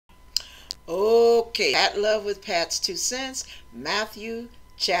Okay, Pat Love with Pat's 2 cents, Matthew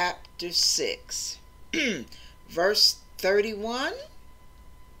chapter 6, verse 31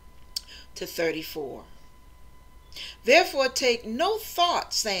 to 34. Therefore take no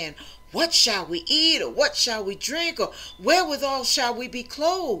thought, saying, what shall we eat, or what shall we drink, or wherewithal shall we be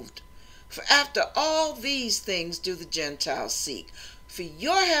clothed? For after all these things do the Gentiles seek. For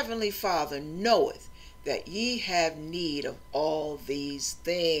your heavenly Father knoweth that ye have need of all these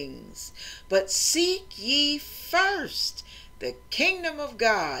things. But seek ye first the kingdom of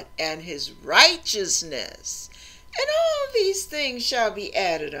God and his righteousness, and all these things shall be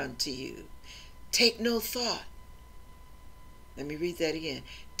added unto you. Take no thought. Let me read that again.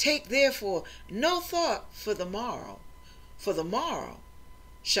 Take therefore no thought for the morrow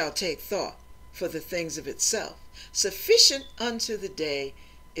shall take thought for the things of itself. Sufficient unto the day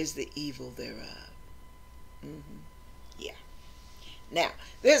is the evil thereof. Yeah. Now,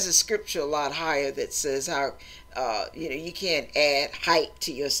 there's a scripture a lot higher that says how you can't add height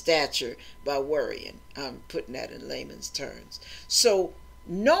to your stature by worrying. I'm putting that in layman's terms. So,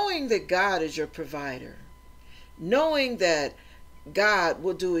 knowing that God is your provider, knowing that God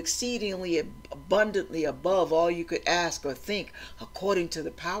will do exceedingly abundantly above all you could ask or think, according to the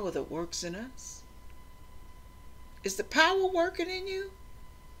power that works in us. Is the power working in you?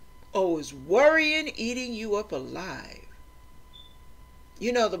 Or is worrying eating you up alive?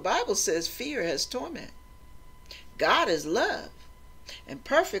 You know, the Bible says fear has torment. God is love, and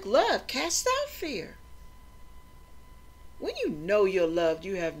perfect love casts out fear. When you know you're loved,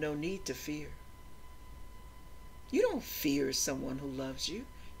 you have no need to fear. You don't fear someone who loves you.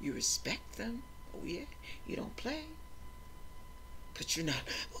 You respect them. Oh yeah, you don't play. But you're not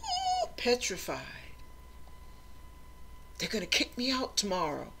petrified. They're going to kick me out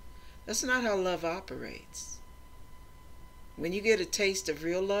tomorrow. That's not how love operates. When you get a taste of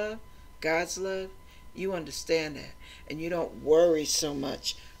real love, God's love, you understand that. And you don't worry so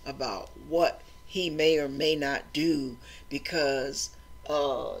much about what he may or may not do because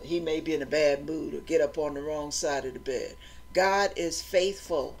he may be in a bad mood or get up on the wrong side of the bed. God is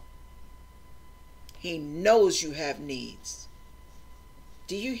faithful. He knows you have needs.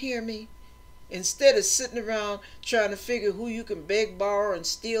 Do you hear me? Instead of sitting around trying to figure who you can beg, borrow, and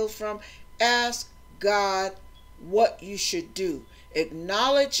steal from, ask God what you should do.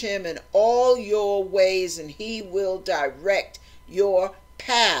 Acknowledge him in all your ways, and he will direct your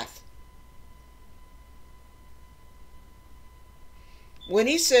path. When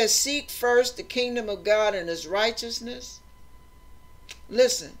he says seek first the kingdom of God and his righteousness,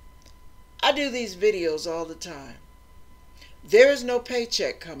 listen, I do these videos all the time. There is no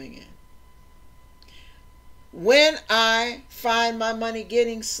paycheck coming in. When I find my money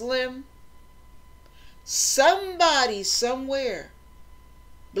getting slim, somebody somewhere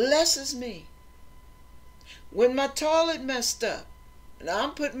blesses me. When my toilet messed up, and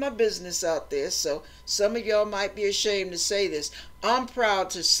I'm putting my business out there, so some of y'all might be ashamed to say this. I'm proud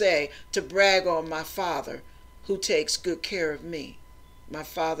to say, to brag on my Father who takes good care of me, my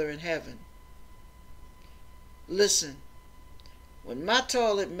Father in heaven. Listen, when my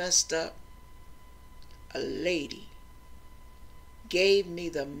toilet messed up, a lady gave me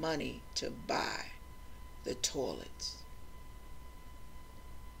the money to buy the toilets.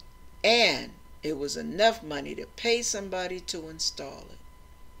 And it was enough money to pay somebody to install it.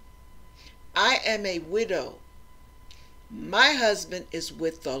 I am a widow. My husband is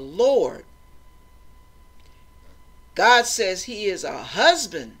with the Lord. God says he is a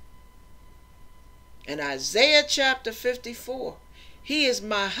husband. In Isaiah chapter 54, he is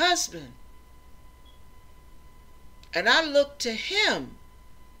my husband. And I look to him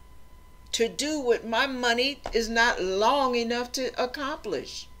to do what my money is not long enough to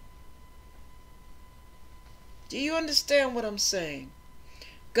accomplish. Do you understand what I'm saying?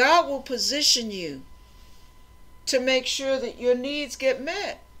 God will position you to make sure that your needs get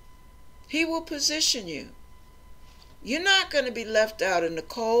met. He will position you. You're not going to be left out in the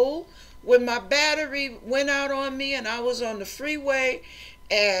cold. When my battery went out on me and I was on the freeway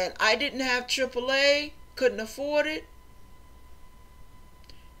and I didn't have AAA, couldn't afford it,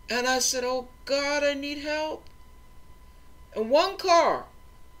 and I said, oh God, I need help. And one car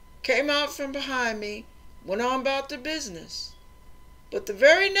came out from behind me, went on about their business. But the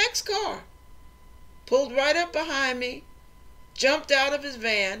very next car pulled right up behind me, jumped out of his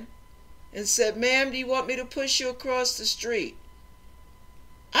van, and said, ma'am, do you want me to push you across the street?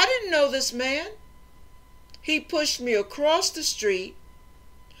 I didn't know this man. He pushed me across the street,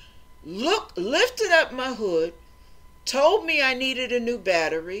 lifted up my hood, told me I needed a new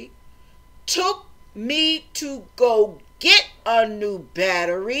battery, took me to go get a new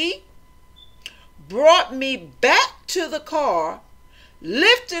battery, brought me back to the car,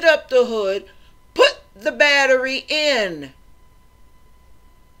 lifted up the hood, put the battery in.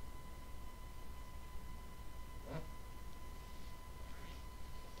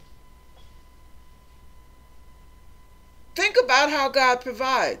 Think about how God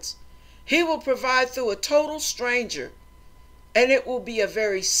provides. He will provide through a total stranger, and it will be a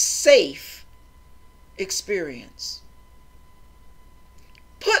very safe experience.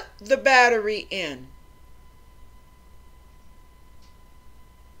 Put the battery in.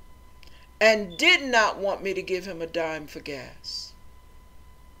 And did not want me to give him a dime for gas.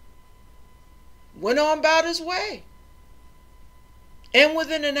 Went on about his way. And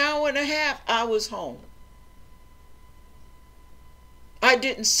within an hour and a half, I was home. I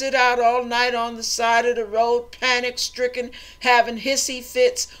didn't sit out all night on the side of the road, panic-stricken, having hissy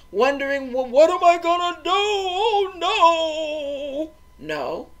fits, wondering, well, what am I going to do? Oh, no.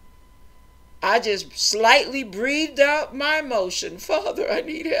 No. I just slightly breathed out my emotion. Father, I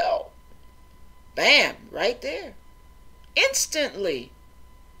need help. Bam, right there. Instantly.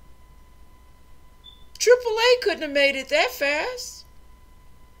 AAA couldn't have made it that fast.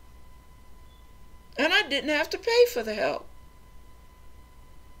 And I didn't have to pay for the help.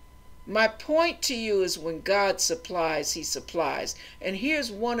 My point to you is when God supplies, he supplies. And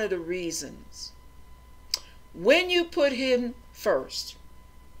here's one of the reasons. When you put him first,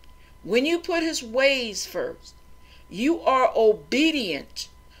 when you put his ways first, you are obedient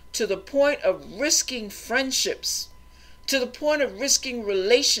to the point of risking friendships, to the point of risking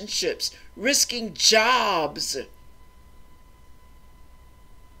relationships, risking jobs.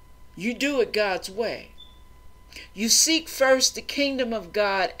 You do it God's way. You seek first the kingdom of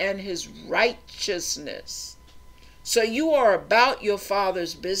God and his righteousness. So you are about your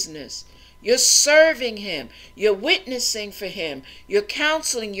Father's business. You're serving him. You're witnessing for him. You're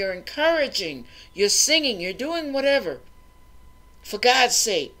counseling. You're encouraging. You're singing. You're doing whatever. For God's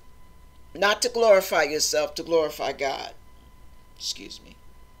sake. Not to glorify yourself, to glorify God. Excuse me.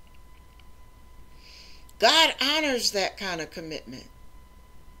 God honors that kind of commitment.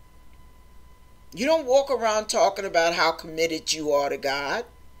 You don't walk around talking about how committed you are to God.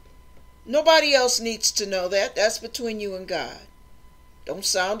 Nobody else needs to know that. That's between you and God. Don't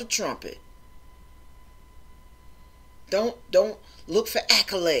sound a trumpet. Don't look for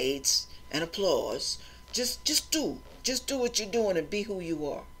accolades and applause. Just do what you're doing and be who you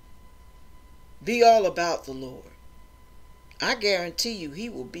are. Be all about the Lord. I guarantee you he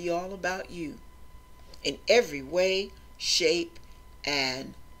will be all about you in every way, shape,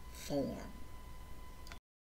 and form.